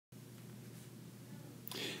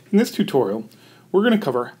In this tutorial, we're going to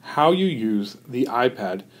cover how you use the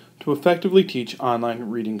iPad to effectively teach online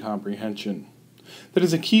reading comprehension. That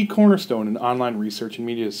is a key cornerstone in online research and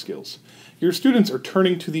media skills. Your students are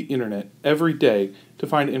turning to the internet every day to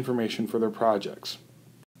find information for their projects.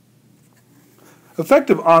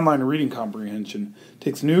 Effective online reading comprehension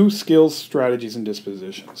takes new skills, strategies, and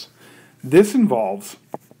dispositions. This involves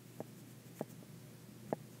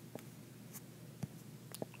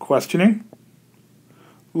questioning,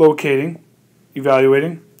 locating,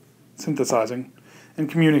 evaluating, synthesizing, and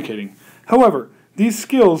communicating. However, these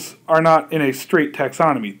skills are not in a straight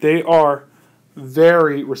taxonomy. They are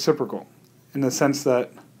very reciprocal in the sense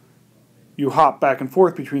that you hop back and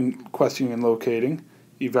forth between questioning and locating,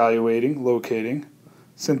 evaluating, locating,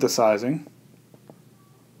 synthesizing,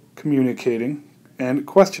 communicating, and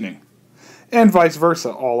questioning, and vice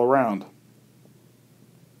versa all around.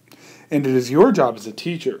 And it is your job as a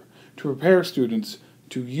teacher to prepare students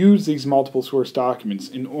to use these multiple source documents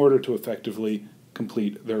in order to effectively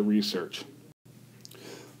complete their research.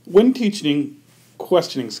 When teaching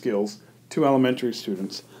questioning skills to elementary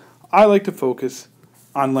students, I like to focus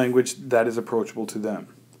on language that is approachable to them.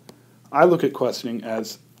 I look at questioning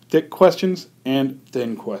as thick questions and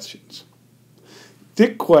thin questions.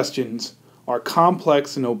 Thick questions are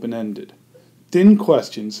complex and open-ended. Thin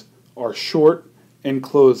questions are short and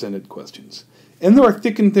closed-ended questions. And there are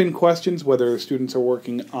thick and thin questions, whether students are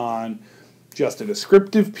working on just a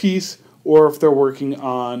descriptive piece or if they're working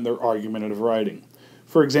on their argumentative writing.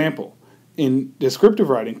 For example, in descriptive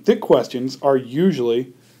writing, thick questions are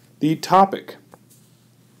usually the topic.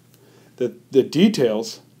 The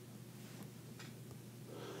details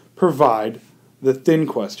provide the thin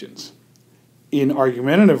questions. In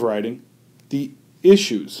argumentative writing, the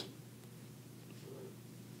issues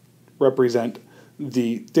represent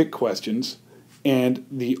the thick questions, and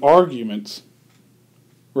the arguments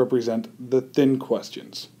represent the thin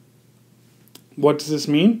questions. What does this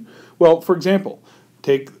mean? Well, for example,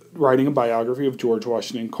 take writing a biography of George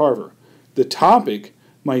Washington Carver. The topic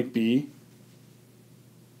would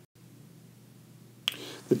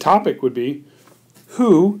be,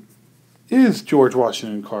 who is George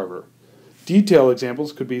Washington Carver? Detail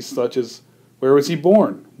examples could be such as, where was he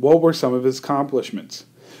born? What were some of his accomplishments?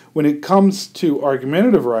 When it comes to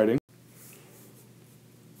argumentative writing,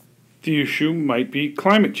 the issue might be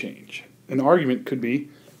climate change. An argument could be,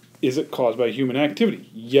 is it caused by human activity?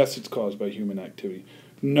 Yes, it's caused by human activity.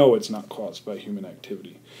 No, it's not caused by human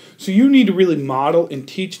activity. So you need to really model and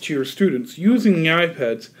teach to your students using the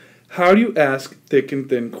iPads, how do you ask thick and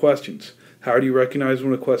thin questions? How do you recognize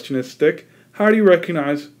when a question is thick? How do you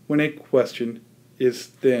recognize when a question is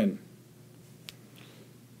thin?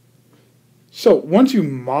 So once you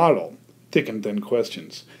model thick and thin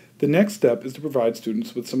questions, the next step is to provide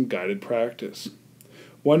students with some guided practice.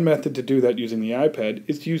 One method to do that using the iPad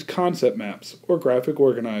is to use concept maps or graphic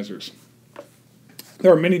organizers.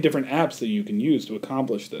 There are many different apps that you can use to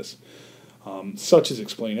accomplish this, such as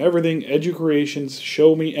Explain Everything, EduCreations,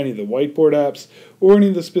 Show Me, any of the whiteboard apps, or any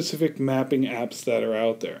of the specific mapping apps that are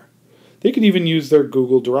out there. They can even use their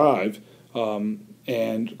Google Drive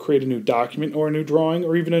and create a new document or a new drawing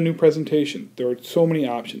or even a new presentation. There are so many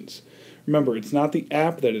options. Remember, it's not the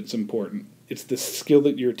app that it's important. It's the skill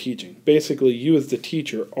that you're teaching. Basically, you as the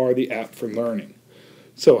teacher are the app for learning.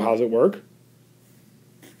 So how does it work?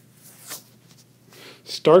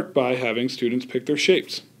 Start by having students pick their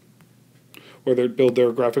shapes or build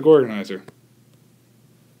their graphic organizer.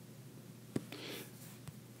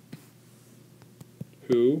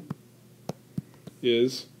 Who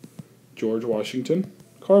is George Washington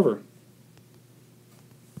Carver?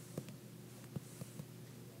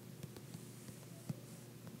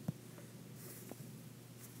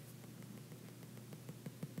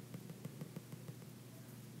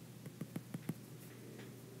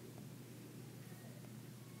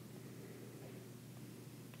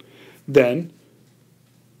 Then,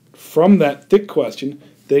 from that thick question,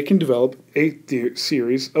 they can develop a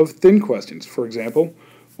series of thin questions. For example,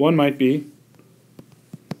 one might be,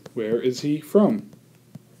 where is he from?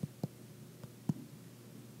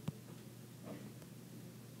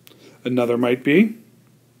 Another might be,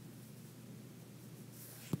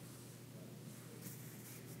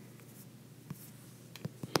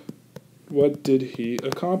 what did he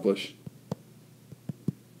accomplish?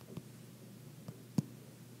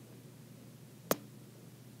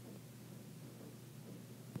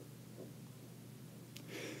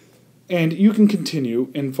 And you can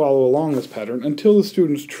continue and follow along this pattern until the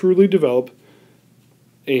students truly develop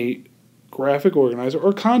a graphic organizer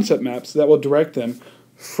or concept maps that will direct them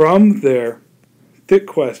from their thick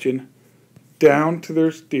question down to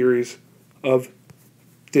their theories of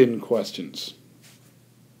thin questions.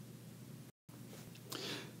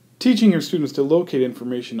 Teaching your students to locate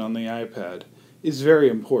information on the iPad is very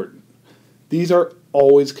important. These are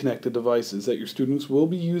always connected devices that your students will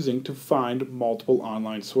be using to find multiple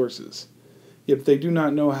online sources. If they do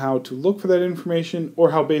not know how to look for that information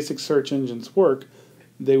or how basic search engines work,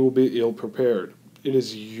 they will be ill-prepared. It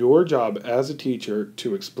is your job as a teacher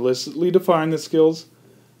to explicitly define the skills,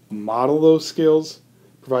 model those skills,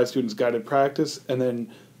 provide students guided practice, and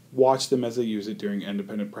then watch them as they use it during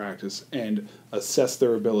independent practice and assess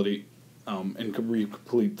their ability and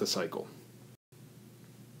complete the cycle.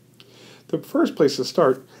 The first place to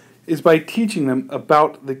start is by teaching them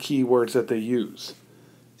about the keywords that they use.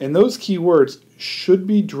 And those keywords should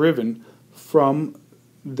be driven from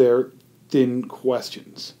their thin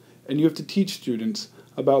questions. And you have to teach students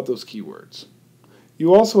about those keywords.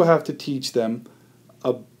 You also have to teach them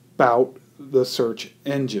about the search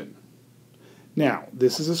engine. Now,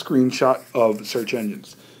 this is a screenshot of search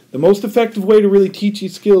engines. The most effective way to really teach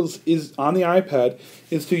these skills is on the iPad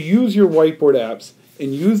is to use your whiteboard apps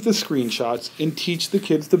and use the screenshots and teach the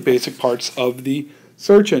kids the basic parts of the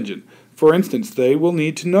search engine. For instance, they will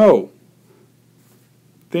need to know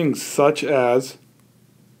things such as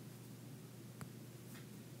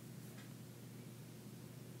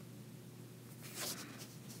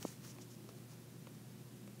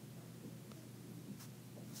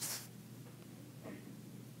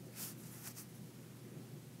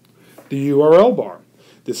the URL bar.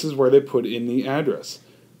 This is where they put in the address.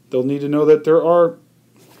 They'll need to know that there are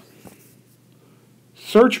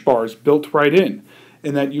search bars built right in,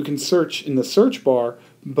 and that you can search in the search bar,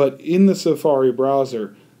 but in the Safari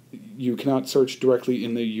browser, you cannot search directly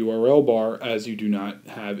in the URL bar as you do not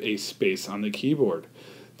have a space on the keyboard.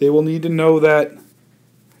 They will need to know that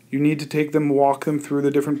you need to walk them through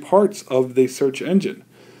the different parts of the search engine.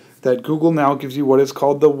 That Google now gives you what is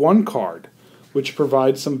called the one card, which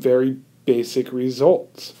provides some very basic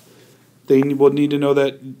results. They will need to know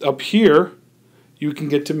that up here you can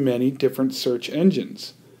get to many different search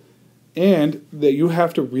engines, and that you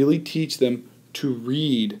have to really teach them to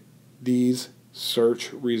read these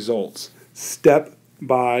search results step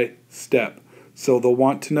by step. So they'll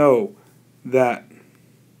want to know that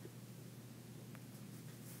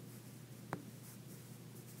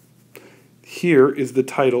here is the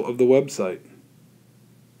title of the website.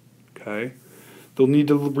 Okay? They'll need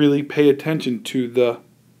to really pay attention to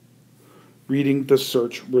reading the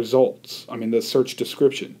search results, the search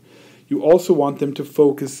description. You also want them to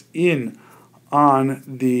focus in on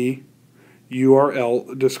the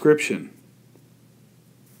URL description.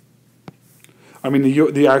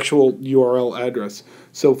 The actual URL address.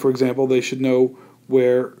 So, for example, they should know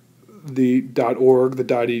where the .org, the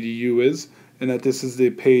 .edu is, and that this is the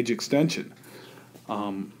page extension.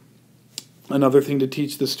 Another thing to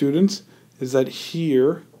teach the students is that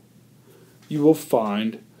here you will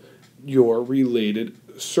find your related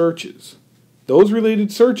searches. Those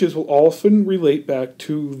related searches will often relate back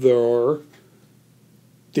to their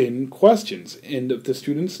thin questions, and if the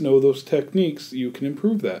students know those techniques, you can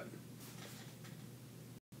improve that.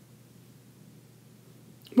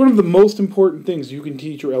 One of the most important things you can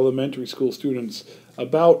teach your elementary school students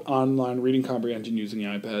about online reading comprehension using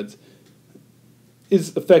iPads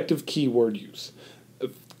is effective keyword use.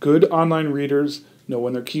 Good online readers know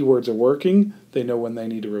when their keywords are working, they know when they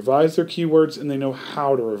need to revise their keywords, and they know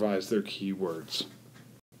how to revise their keywords.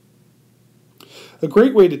 A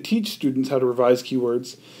great way to teach students how to revise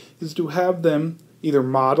keywords is to have them either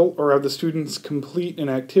model or have the students complete an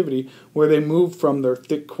activity where they move from their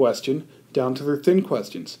thick question down to their thin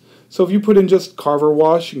questions. So if you put in just Carver,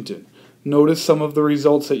 Washington, notice some of the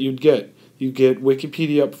results that you'd get. You get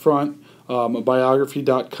Wikipedia up front,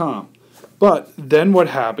 biography.com. But then what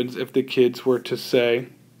happens if the kids were to say,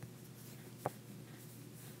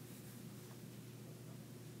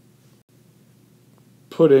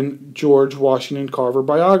 put in George Washington Carver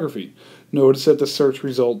biography? Notice that the search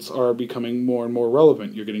results are becoming more and more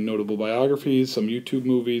relevant. You're getting notable biographies, some YouTube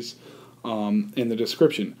movies, in the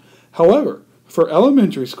description. However, for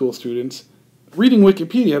elementary school students, reading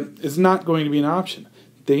Wikipedia is not going to be an option.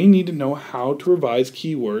 They need to know how to revise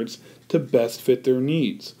keywords to best fit their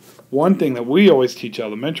needs. One thing that we always teach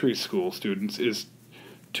elementary school students is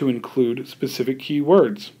to include specific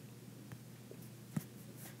keywords.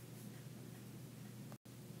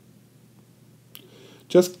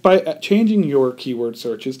 Just by changing your keyword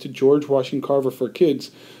searches to George Washington Carver for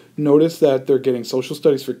kids, notice that they're getting social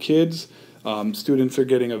studies for kids. Students are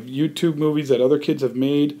getting YouTube movies that other kids have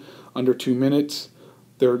made under 2 minutes.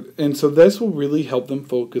 And so this will really help them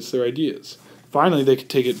focus their ideas. Finally, they can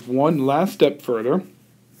take it one last step further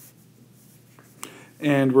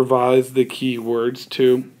and revise the keywords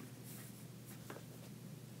to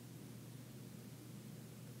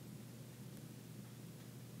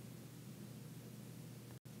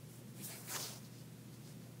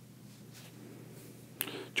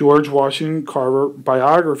George Washington Carver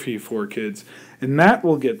biography for kids, and that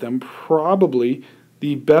will get them probably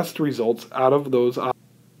the best results out of those.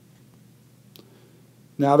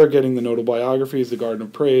 Now they're getting the notable biographies, the Garden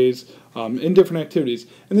of Praise, in different activities,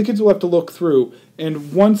 and the kids will have to look through,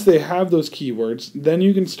 and once they have those keywords, then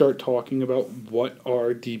you can start talking about what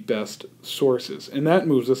are the best sources, and that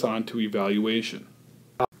moves us on to evaluation.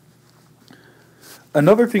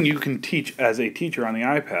 Another thing you can teach as a teacher on the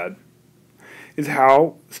iPad is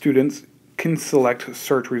how students can select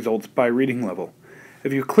search results by reading level.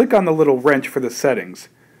 If you click on the little wrench for the settings,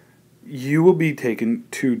 you will be taken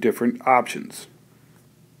to different options.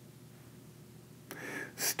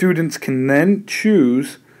 Students can then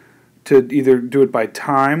choose to either do it by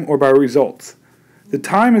time or by results. The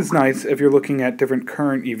time is nice if you're looking at different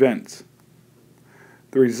current events.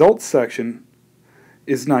 The results section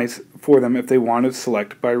is nice for them if they want to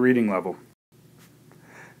select by reading level.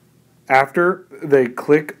 After they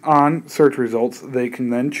click on search results, they can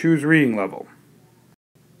then choose reading level.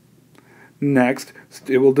 Next,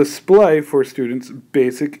 it will display for students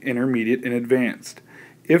basic, intermediate, and advanced.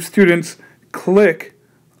 If students click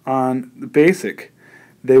on the basic,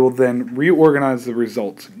 they will then reorganize the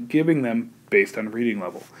results, giving them based on reading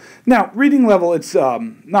level. Now, reading level, it's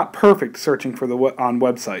not perfect searching for on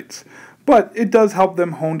websites, but it does help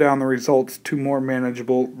them hone down the results to more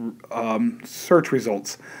manageable search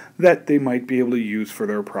results that they might be able to use for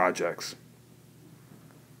their projects.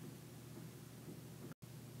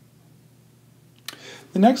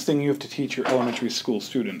 The next thing you have to teach your elementary school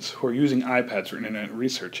students who are using iPads for internet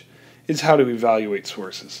research is how to evaluate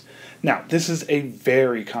sources. Now, this is a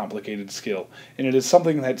very complicated skill, and it is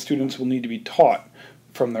something that students will need to be taught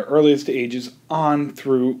from their earliest ages on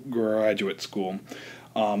through graduate school.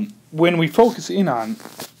 When we focus in on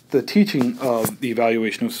the teaching of the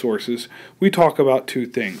evaluation of sources, we talk about two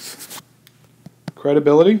things: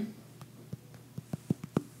 credibility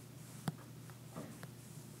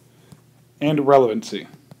and relevancy.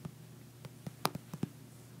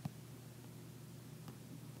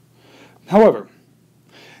 However,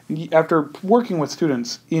 after working with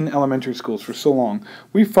students in elementary schools for so long,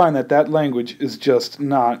 we find that that language is just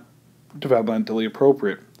not developmentally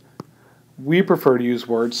appropriate. We prefer to use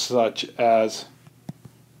words such as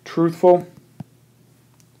truthful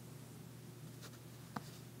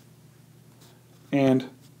and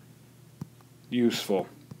useful.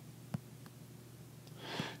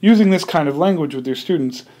 Using this kind of language with your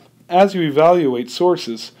students as you evaluate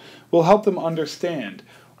sources will help them understand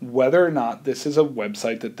whether or not this is a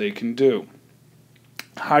website that they can do.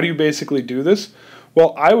 How do you basically do this?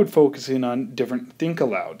 Well, I would focus in on different think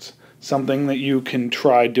alouds. Something that you can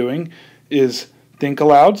try doing is think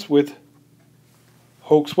alouds with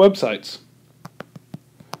hoax websites,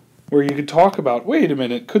 where you could talk about, wait a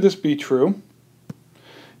minute, could this be true?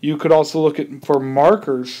 You could also look for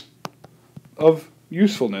markers of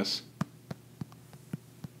usefulness.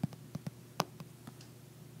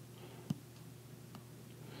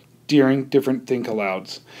 During different think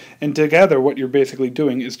alouds. And together what you're basically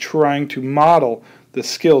doing is trying to model the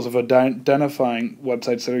skills of identifying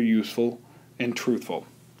websites that are useful and truthful.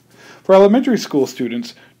 For elementary school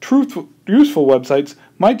students, useful websites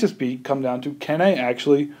might just come down to, can I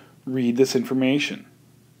actually read this information?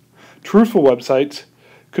 Truthful websites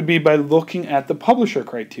could be by looking at the publisher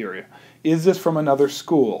criteria. Is this from another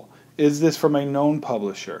school? Is this from a known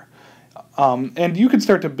publisher? And you can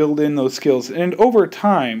start to build in those skills, and over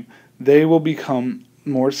time, they will become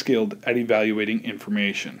more skilled at evaluating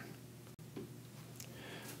information.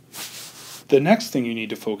 The next thing you need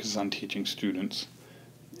to focus on teaching students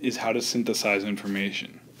is how to synthesize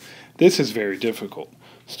information. This is very difficult.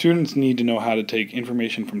 Students need to know how to take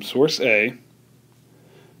information from source A,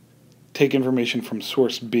 take information from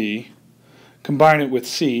source B, combine it with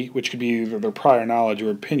C, which could be either their prior knowledge or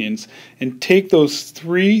opinions, and take those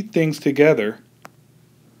three things together.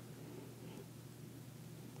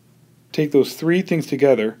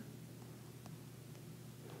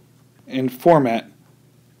 And format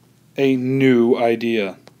a new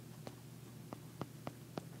idea.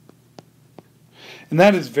 And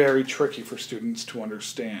that is very tricky for students to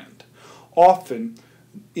understand. Often,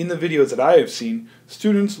 in the videos that I have seen,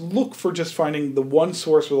 students look for just finding the one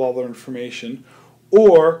source with all their information,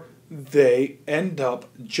 or they end up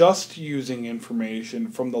just using information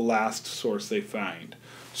from the last source they find.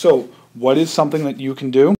 So, what is something that you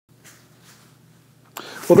can do?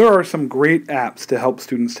 Well, there are some great apps to help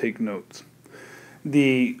students take notes.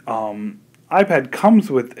 the iPad comes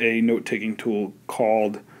with a note-taking tool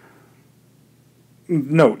called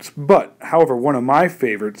Notes, but however, one of my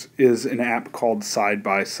favorites is an app called Side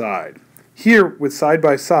by Side. Here, with Side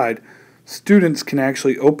by Side, students can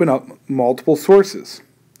actually open up multiple sources.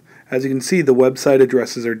 As you can see, the website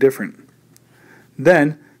addresses are different.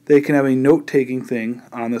 Then, they can have a note-taking thing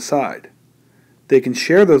on the side. They can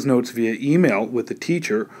share those notes via email with the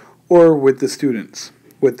teacher or with the students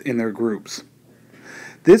within their groups.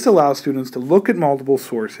 This allows students to look at multiple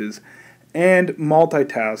sources and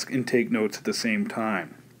multitask and take notes at the same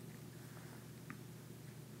time.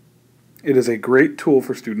 It is a great tool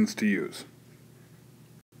for students to use.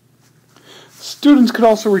 Students could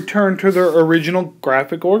also return to their original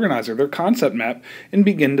graphic organizer, their concept map, and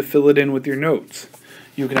begin to fill it in with your notes.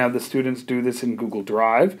 You can have the students do this in Google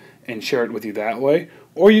Drive and share it with you that way,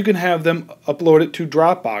 or you can have them upload it to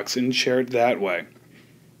Dropbox and share it that way.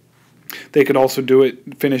 They could also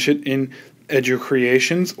finish it in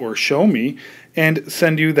EduCreations or Show Me, and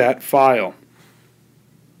send you that file.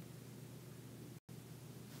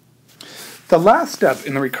 The last step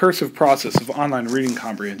in the recursive process of online reading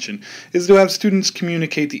comprehension is to have students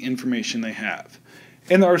communicate the information they have.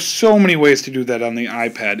 And there are so many ways to do that on the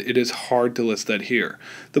iPad, it is hard to list that here.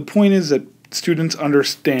 The point is that students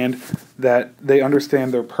understand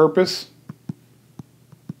their purpose,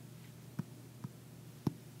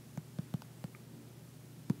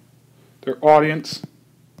 their audience,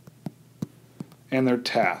 and their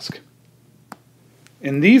task.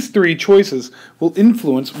 And these three choices will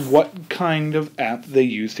influence what kind of app they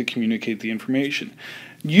use to communicate the information.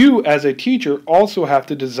 You, as a teacher, also have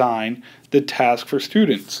to design the task for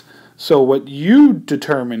students. So what you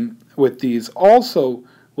determine with these also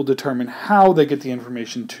will determine how they get the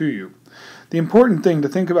information to you. The important thing to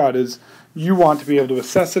think about is you want to be able to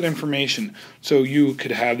assess that information, so you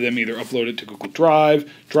could have them either upload it to Google Drive,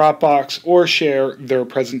 Dropbox, or share their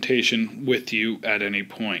presentation with you at any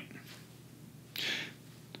point.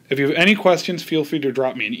 If you have any questions, feel free to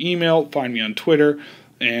drop me an email, find me on Twitter,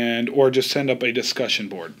 or just send up a discussion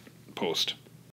board post.